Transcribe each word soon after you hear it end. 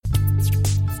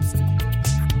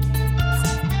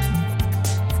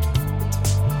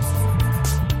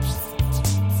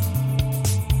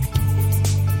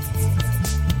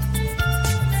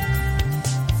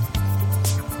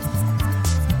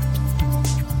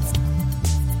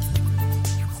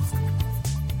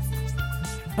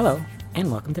Hello,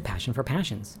 and welcome to Passion for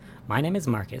Passions. My name is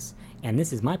Marcus, and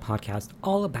this is my podcast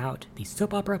all about the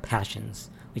soap opera Passions,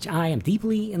 which I am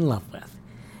deeply in love with.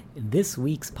 This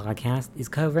week's podcast is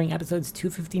covering episodes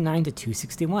 259 to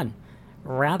 261.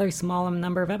 Rather small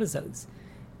number of episodes.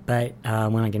 But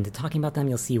when I get into talking about them,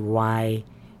 you'll see why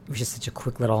it was just such a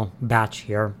quick little batch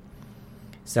here.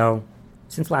 So,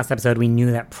 since last episode, we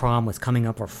knew that Prom was coming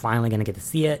up. We're finally going to get to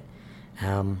see it.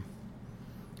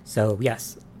 So,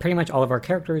 yes, pretty much all of our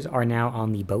characters are now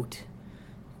on the boat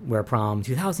where Prom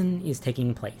 2000 is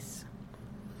taking place.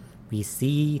 We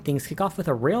see things kick off with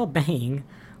a real bang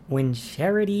when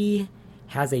Charity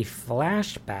has a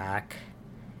flashback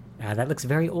that looks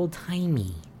very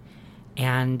old-timey.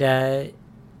 And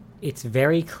it's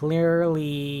very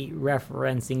clearly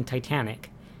referencing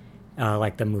Titanic,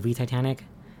 like the movie Titanic.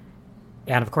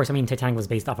 And of course, I mean, Titanic was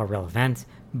based off a real event,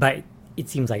 but it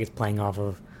seems like it's playing off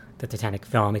of the Titanic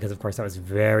film because, of course, that was a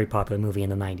very popular movie in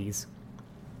the 90s.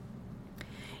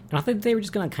 And I thought they were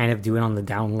just going to kind of do it on the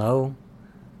down low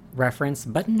reference,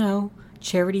 but no.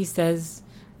 Charity says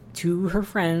to her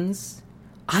friends,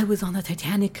 I was on the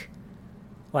Titanic.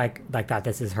 Like that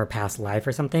this is her past life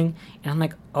or something. And I'm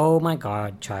like, oh my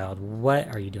god, child,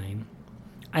 what are you doing?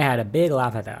 I had a big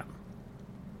laugh at that.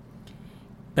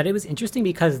 But it was interesting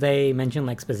because they mentioned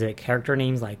like specific character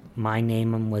names, like my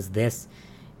name was this,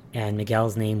 and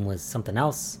Miguel's name was something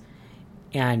else.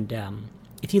 And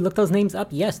if you look those names up,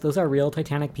 yes, those are real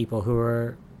Titanic people who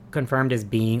were confirmed as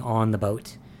being on the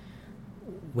boat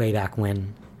way back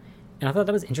when. And I thought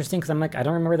that was interesting because I'm like, I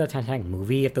don't remember the Titanic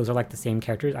movie, if those are like the same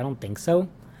characters. I don't think so.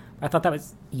 I thought that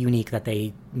was unique that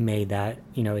they made that,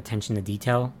 attention to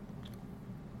detail.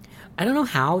 I don't know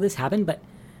how this happened, but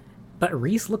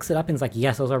Reese looks it up and is like,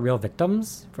 yes, those are real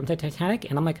victims from the Titanic.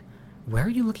 And I'm like, where are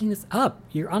you looking this up?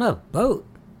 You're on a boat.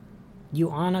 You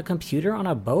on a computer on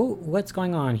a boat? What's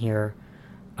going on here?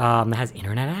 It has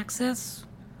internet access?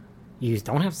 You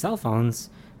don't have cell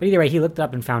phones. But either way, he looked it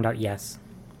up and found out, yes,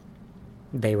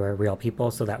 they were real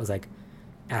people. So that was like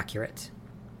accurate.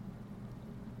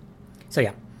 So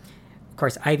yeah, of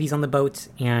course, Ivy's on the boat,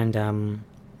 and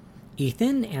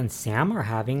Ethan and Sam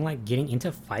are getting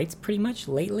into fights pretty much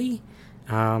lately,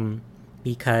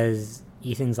 because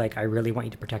Ethan's like, I really want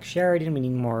you to protect Sheridan. We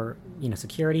need more,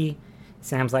 security.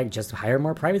 Sam's like, just hire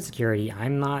more private security.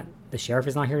 The sheriff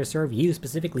is not here to serve you,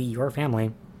 specifically your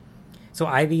family. So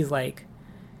Ivy's like,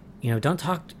 don't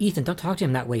talk to Ethan, don't talk to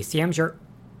him that way. Sam's your...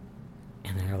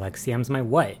 And they're like, Sam's my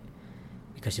what?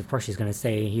 Because of course she's going to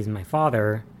say he's my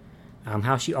father.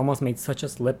 How she almost made such a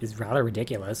slip is rather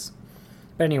ridiculous.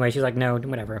 But anyway, she's like, no,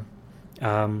 whatever.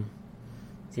 So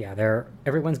yeah,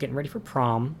 everyone's getting ready for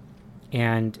prom.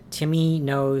 And Timmy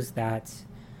knows that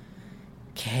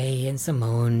Kay and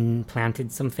Simone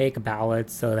planted some fake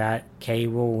ballots so that Kay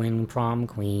will win prom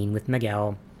queen with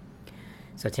Miguel.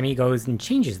 So Timmy goes and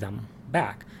changes them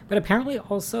back. But apparently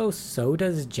also so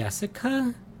does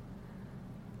Jessica.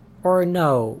 Or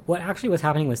no, what actually was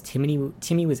happening was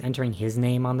Timmy was entering his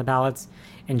name on the ballots,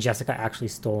 and Jessica actually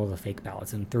stole the fake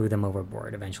ballots and threw them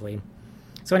overboard eventually.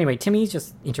 So anyway, Timmy's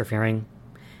just interfering.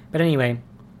 But anyway,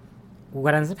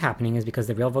 what ends up happening is because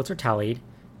the real votes are tallied,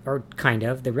 or kind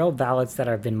of, the real ballots that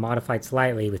have been modified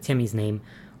slightly with Timmy's name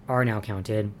are now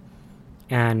counted.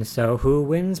 And so who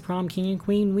wins prom king and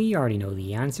queen? We already know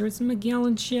the answer. It's Miguel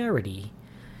and Charity.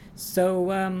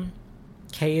 So,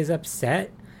 Kay is upset.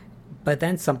 But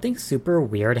then something super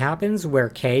weird happens where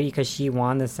Kay, because she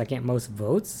won the second most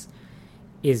votes,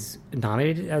 is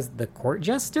nominated as the court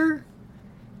jester.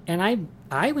 And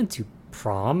I went to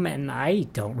prom, and I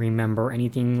don't remember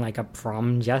anything like a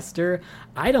prom jester.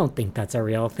 I don't think that's a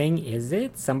real thing, is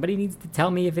it? Somebody needs to tell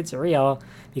me if it's real,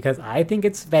 because I think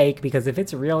it's fake, because if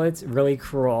it's real, it's really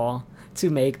cruel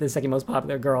to make the second most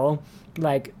popular girl,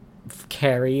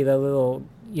 carry the little,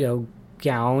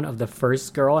 gown of the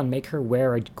first girl and make her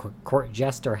wear a court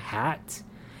jester hat.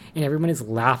 And everyone is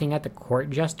laughing at the court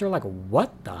jester like,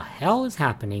 what the hell is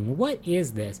happening? What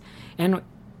is this? And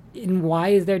why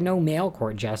is there no male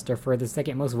court jester for the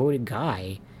second most voted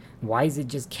guy? Why is it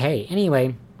just Kay?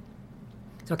 Anyway,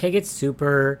 so Kay gets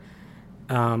super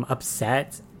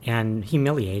upset and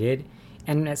humiliated.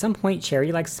 And at some point,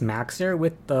 Cherry smacks her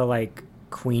with the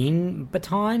queen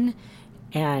baton,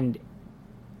 and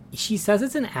she says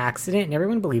it's an accident, and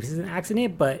everyone believes it's an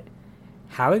accident, but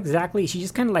how exactly? She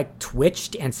just kind of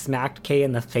twitched and smacked Kay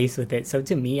in the face with it. So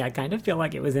to me, I kind of feel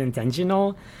like it was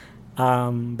intentional,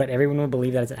 but everyone would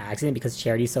believe that it's an accident because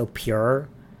Charity's so pure.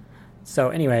 So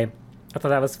anyway, I thought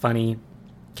that was funny.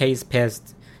 Kay's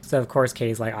pissed. So of course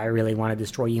Kay's like, I really want to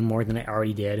destroy you more than I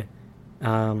already did.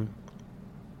 So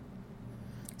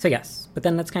yes, but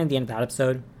then that's kind of the end of that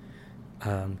episode.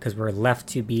 because we're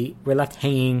left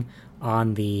hanging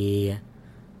on the,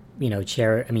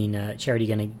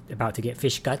 Charity about to get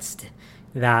fish guts.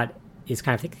 That is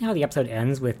kind of thinking how the episode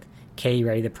ends with Kay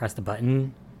ready to press the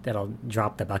button that'll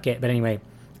drop the bucket. But anyway,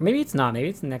 maybe it's not. Maybe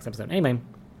it's the next episode. Anyway,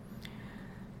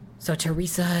 so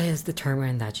Theresa is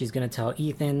determined that she's going to tell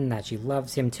Ethan that she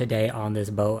loves him today on this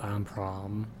boat on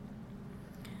prom.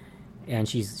 And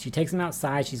she takes him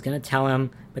outside. She's going to tell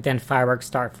him, but then fireworks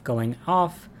start going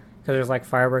off because there's like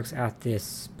fireworks at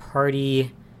this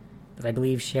party that I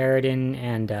believe Sheridan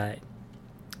and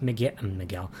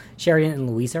Sheridan and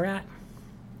Luis are at.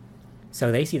 So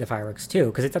they see the fireworks too,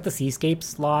 because it's at the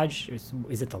Seascapes Lodge.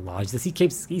 Is it the Lodge? The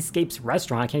Seascapes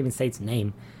Restaurant. I can't even say its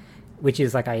name, which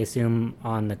is like I assume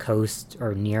on the coast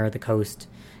or near the coast.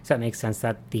 So it makes sense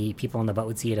that the people on the boat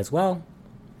would see it as well.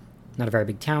 Not a very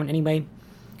big town anyway.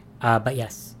 But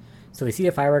yes, so they see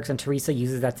the fireworks, and Theresa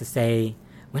uses that to say,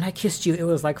 "When I kissed you, it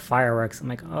was like fireworks." I'm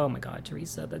like, oh my god,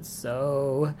 Theresa, that's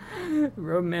so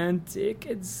romantic.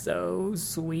 It's so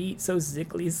sweet, so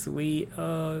sickly sweet.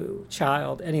 Oh,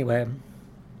 child. Anyway,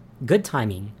 good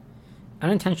timing.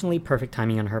 Unintentionally perfect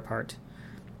timing on her part.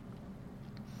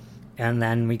 And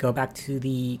then we go back to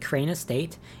the Crane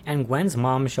estate, and Gwen's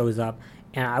mom shows up,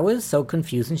 and I was so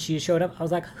confused when she showed up. I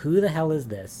was like, who the hell is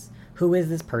this? Who is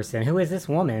this person? Who is this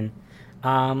woman?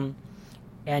 And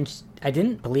I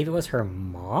didn't believe it was her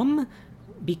mom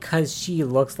because she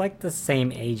looks like the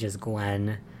same age as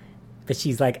Gwen, but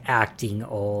she's like acting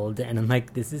old. And I'm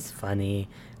like, this is funny.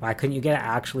 Why couldn't you get an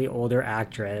actually older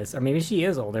actress? Or maybe she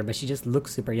is older, but she just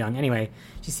looks super young. Anyway,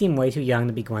 she seemed way too young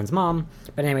to be Gwen's mom.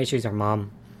 But anyway, she's her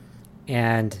mom.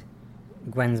 And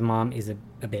Gwen's mom is a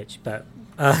bitch, but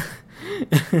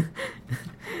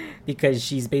because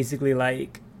she's basically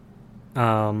like,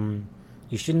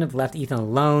 you shouldn't have left Ethan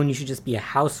alone. You should just be a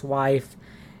housewife.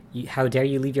 How dare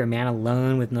you leave your man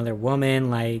alone with another woman?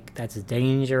 Like, that's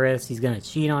dangerous. He's going to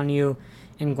cheat on you.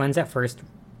 And Gwen's at first,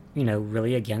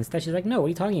 really against that. She's like, no, what are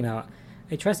you talking about?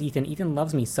 I trust Ethan. Ethan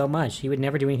loves me so much. He would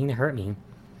never do anything to hurt me.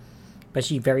 But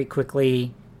she very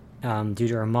quickly, due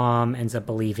to her mom, ends up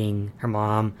believing her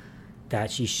mom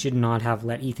that she should not have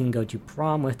let Ethan go to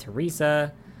prom with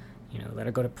Theresa. Let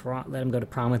him go to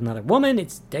prom with another woman.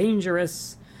 It's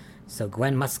dangerous. So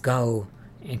Gwen must go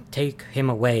and take him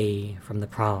away from the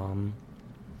prom.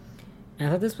 And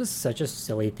I thought this was such a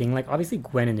silly thing. Like, obviously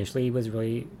Gwen initially was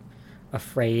really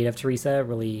afraid of Theresa,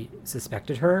 really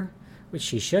suspected her, which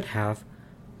she should have.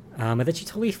 But then she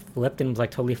totally flipped and was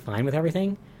like totally fine with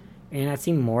everything. And that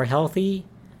seemed more healthy,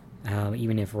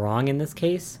 even if wrong in this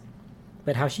case.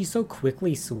 But how she so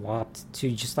quickly swapped to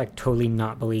just like totally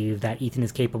not believe that Ethan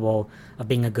is capable of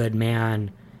being a good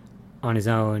man on his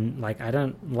own. Like, I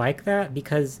don't like that,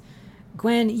 because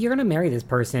Gwen, you're gonna marry this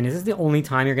person. Is this the only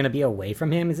time you're gonna be away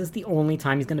from him? Is this the only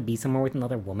time he's gonna be somewhere with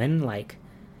another woman? Like,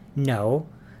 no.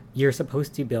 You're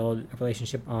supposed to build a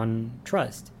relationship on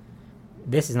trust.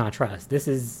 This is not trust. This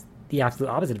is the absolute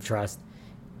opposite of trust.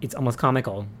 It's almost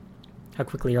comical. How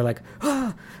quickly you're like,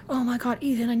 oh my god,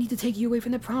 Ethan, I need to take you away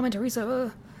from the prom, and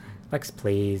Theresa. Lex,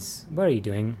 please. What are you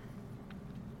doing?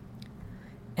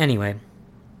 Anyway,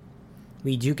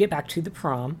 we do get back to the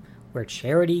prom, where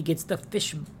Charity gets the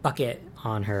fish bucket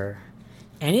on her.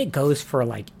 And it goes for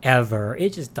like ever.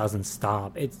 It just doesn't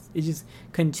stop. It's just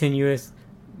continuous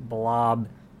blob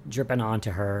dripping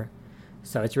onto her.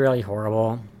 So it's really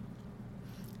horrible.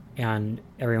 And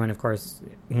everyone, of course,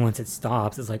 once it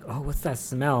stops, is like, oh, what's that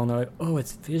smell? And they're like, oh,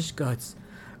 it's fish guts.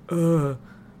 Ugh.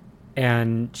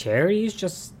 And Charity's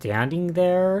just standing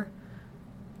there.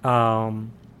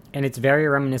 And it's very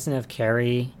reminiscent of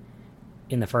Carrie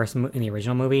in the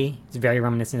original movie. It's very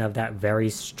reminiscent of that very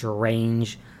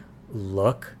strange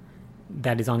look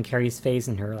that is on Carrie's face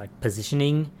and her like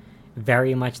positioning.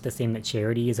 Very much the same that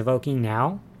Charity is evoking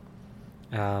now.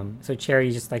 So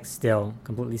Charity's just like still,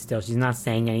 completely still. She's not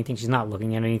saying anything. She's not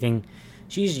looking at anything.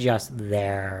 She's just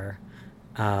there.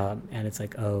 And it's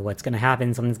like, oh, what's going to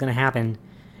happen? Something's going to happen.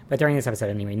 But during this episode,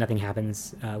 anyway, nothing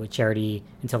happens with Charity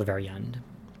until the very end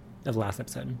of the last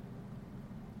episode.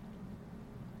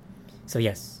 So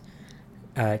yes,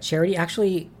 Charity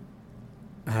actually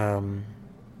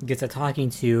gets a talking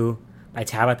to by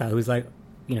Tabitha, who's like,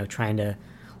 trying to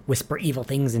whisper evil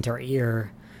things into her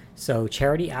ear. So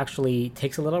Charity actually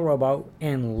takes a little rowboat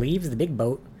and leaves the big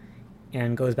boat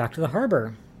and goes back to the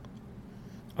harbor.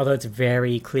 Although it's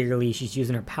very clearly she's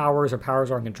using her powers. Her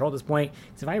powers are in control at this point.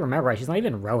 Because if I remember right, she's not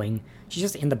even rowing. She's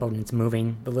just in the boat and it's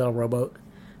moving, the little rowboat.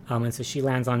 And so she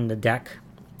lands on the deck,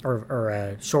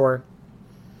 or shore.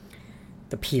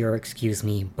 The pier,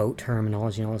 boat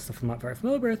terminology and all this stuff I'm not very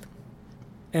familiar with.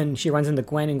 And she runs into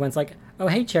Gwen, and Gwen's like, oh,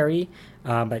 hey, Charity.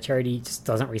 But Charity just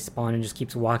doesn't respond and just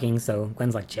keeps walking. So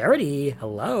Gwen's like, Charity,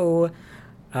 hello.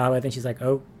 But then she's like,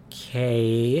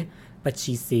 okay. But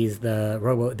she sees the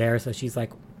rowboat there, so she's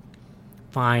like,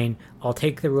 fine, I'll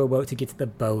take the rowboat to get to the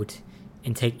boat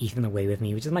and take Ethan away with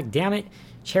me. Which is like, damn it,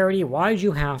 Charity, why did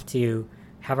you have to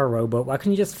have a rowboat? Why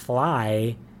couldn't you just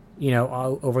fly,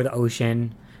 all over the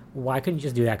ocean? Why couldn't you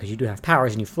just do that? Because you do have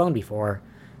powers and you've flown before.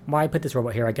 Why put this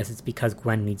rowboat here? I guess it's because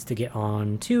Gwen needs to get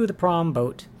on to the prom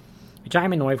boat, which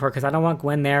I'm annoyed for because I don't want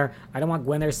Gwen there. I don't want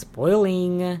Gwen there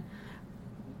spoiling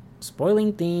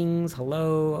things.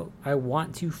 Hello, I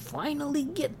want to finally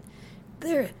get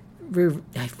there.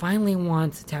 I finally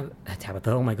want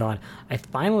Tabitha. Oh my god, I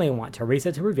finally want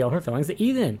Theresa to reveal her feelings to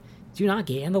Ethan. Do not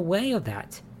get in the way of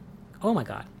that. Oh my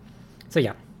god. So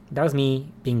yeah, that was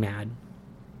me being mad.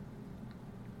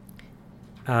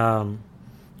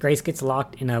 Grace gets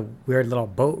locked in a weird little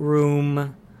boat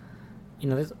room.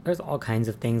 There's all kinds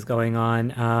of things going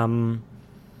on.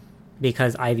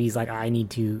 Because Ivy's like, I need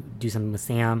to do something with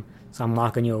Sam, so I'm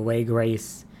locking you away,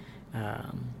 Grace.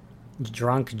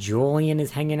 Drunk Julian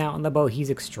is hanging out on the boat. He's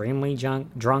extremely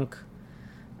drunk.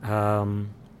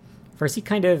 First he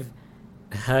kind of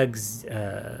hugs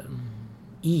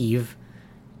Eve,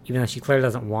 even though she clearly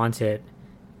doesn't want it.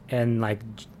 And like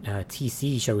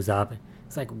TC shows up.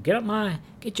 It's like,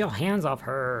 get your hands off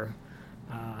her.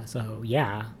 So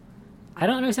yeah, I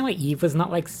don't understand why Eve was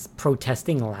not like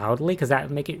protesting loudly, because that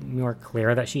would make it more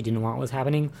clear that she didn't want what was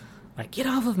happening. Like, get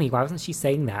off of me! Why wasn't she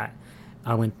saying that?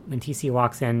 When TC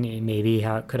walks in, maybe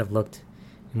how it could have looked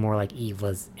more like Eve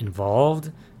was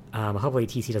involved. Hopefully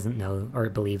TC doesn't know or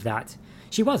believe that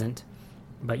she wasn't,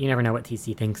 but you never know what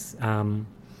TC thinks.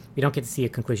 We don't get to see a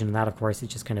conclusion of that, of course.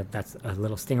 It's just kind of, that's a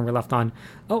little stinger we're left on.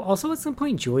 Oh, also at some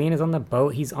point, Julian is on the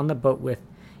boat. He's on the boat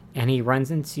and he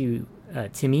runs into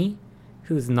Timmy,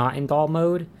 who's not in doll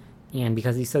mode. And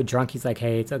because he's so drunk, he's like,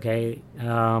 hey, it's okay.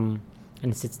 And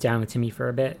sits down with Timmy for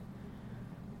a bit.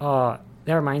 Oh,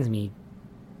 that reminds me.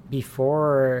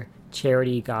 Before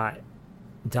Charity got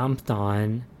dumped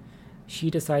on, she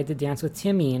decided to dance with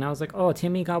Timmy. And I was like, oh,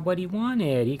 Timmy got what he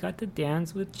wanted. He got to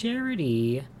dance with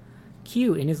Charity.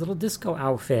 Cute, in his little disco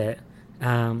outfit.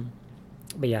 But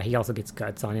yeah, he also gets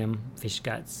guts on him. Fish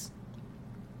guts.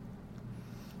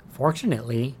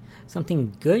 Fortunately,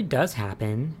 something good does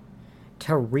happen.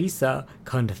 Theresa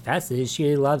confesses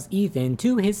she loves Ethan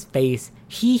to his face.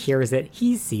 He hears it.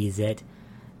 He sees it.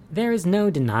 There is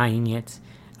no denying it.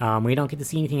 We don't get to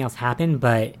see anything else happen,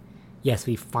 but yes,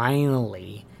 we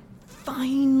finally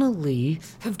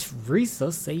have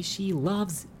Theresa say she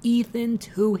loves Ethan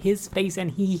to his face, and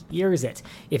he hears it.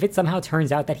 If it somehow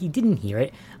turns out that he didn't hear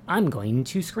it, I'm going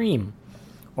to scream.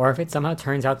 Or if it somehow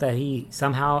turns out that he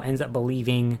somehow ends up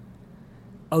believing,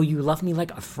 oh, you love me like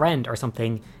a friend or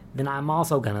something, then I'm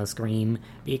also gonna scream,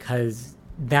 because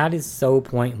that is so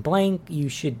point blank. You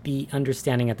should be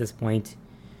understanding at this point.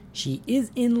 She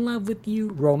is in love with you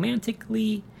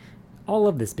romantically. All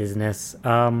of this business.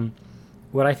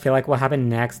 What I feel like will happen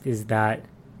next is that,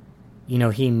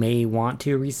 he may want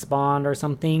to respond or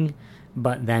something,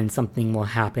 but then something will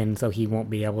happen so he won't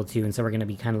be able to, and so we're going to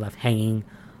be kind of left hanging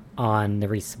on the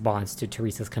response to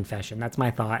Theresa's confession. That's my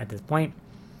thought at this point.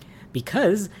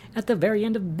 Because at the very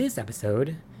end of this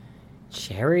episode,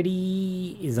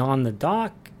 Charity is on the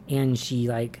dock, and she,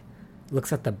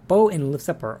 looks at the boat and lifts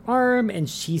up her arm, and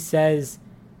she says,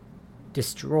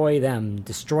 destroy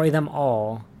them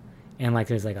all. And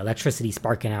there's electricity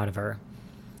sparking out of her.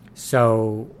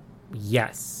 So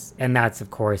yes, and that's of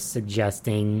course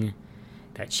suggesting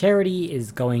that Charity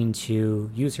is going to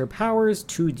use her powers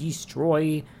to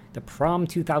destroy the Prom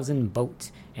 2000 boat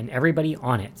and everybody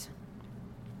on it.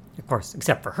 Of course,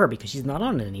 except for her, because she's not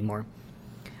on it anymore.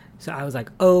 So I was like,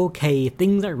 okay,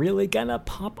 things are really gonna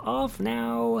pop off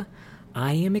now.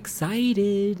 I am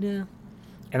excited. And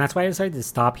that's why I decided to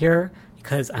stop here,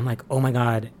 because I'm like, oh my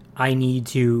god, I need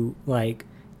to,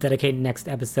 dedicate next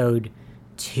episode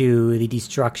to the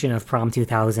destruction of Prom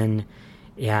 2000.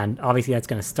 And obviously that's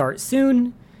going to start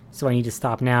soon. So I need to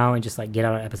stop now and just, get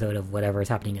out an episode of whatever is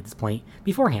happening at this point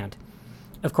beforehand.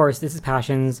 Of course, this is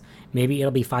Passions. Maybe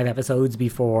it'll be 5 episodes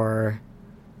before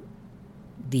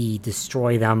the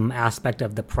destroy them aspect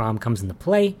of the prom comes into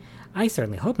play. I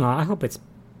certainly hope not. I hope it's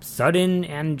sudden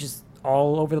and just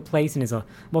all over the place and is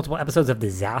multiple episodes of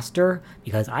disaster,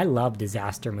 because I love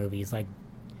disaster movies. I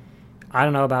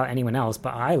don't know about anyone else,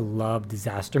 but I love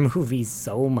disaster movies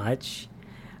so much.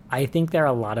 I think they're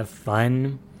a lot of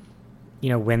fun,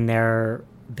 when they're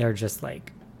just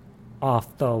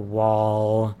off the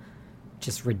wall,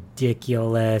 just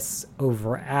ridiculous,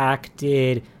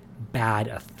 overacted, bad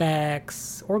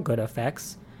effects or good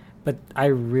effects. But I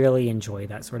really enjoy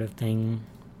that sort of thing.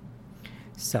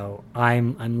 So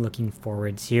I'm looking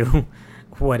forward to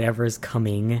whatever's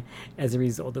coming as a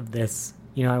result of this.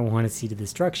 I want to see the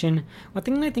destruction. One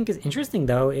thing that I think is interesting,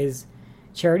 though, is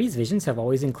Charity's visions have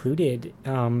always included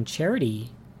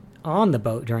Charity on the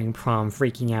boat during prom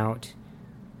freaking out.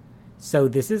 So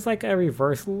this is like a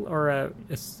reversal or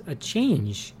a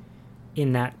change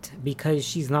in that, because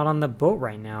she's not on the boat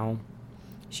right now.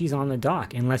 She's on the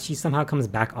dock, unless she somehow comes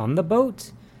back on the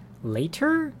boat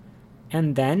later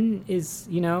and then is,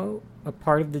 a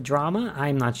part of the drama.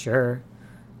 I'm not sure.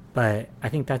 But I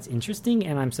think that's interesting,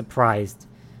 and I'm surprised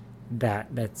that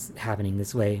that's happening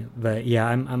this way. But yeah,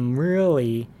 I'm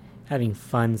really having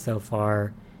fun so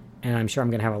far, and I'm sure I'm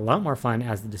going to have a lot more fun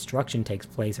as the destruction takes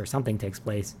place or something takes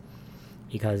place,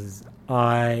 because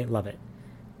I love it.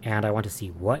 And I want to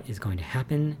see what is going to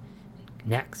happen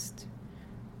next.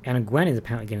 And Gwen is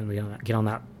apparently going to get on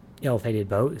that ill-fated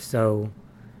boat, so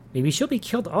maybe she'll be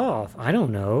killed off. I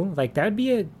don't know. Like, that would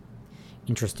be a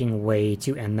interesting way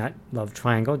to end that love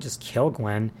triangle. Just kill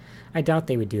Gwen. I doubt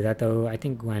they would do that, though. I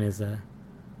think Gwen is a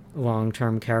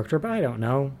long-term character, but I don't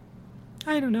know.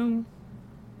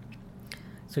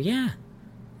 So yeah,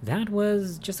 that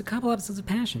was just a couple episodes of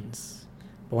Passions.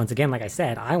 But once again, like I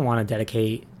said, I want to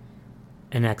dedicate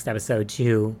a next episode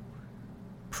to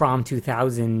Prom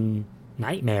 2000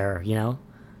 Nightmare,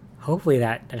 Hopefully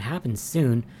that happens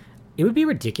soon. It would be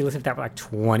ridiculous if that were like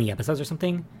 20 episodes or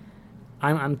something.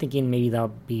 I'm thinking maybe they'll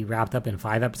be wrapped up in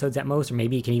 5 episodes at most, or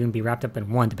maybe it can even be wrapped up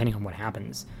in 1, depending on what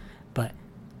happens. But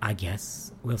I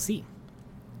guess we'll see.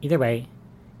 Either way,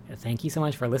 thank you so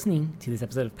much for listening to this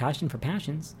episode of Passion for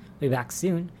Passions. We'll be back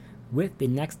soon with the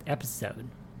next episode.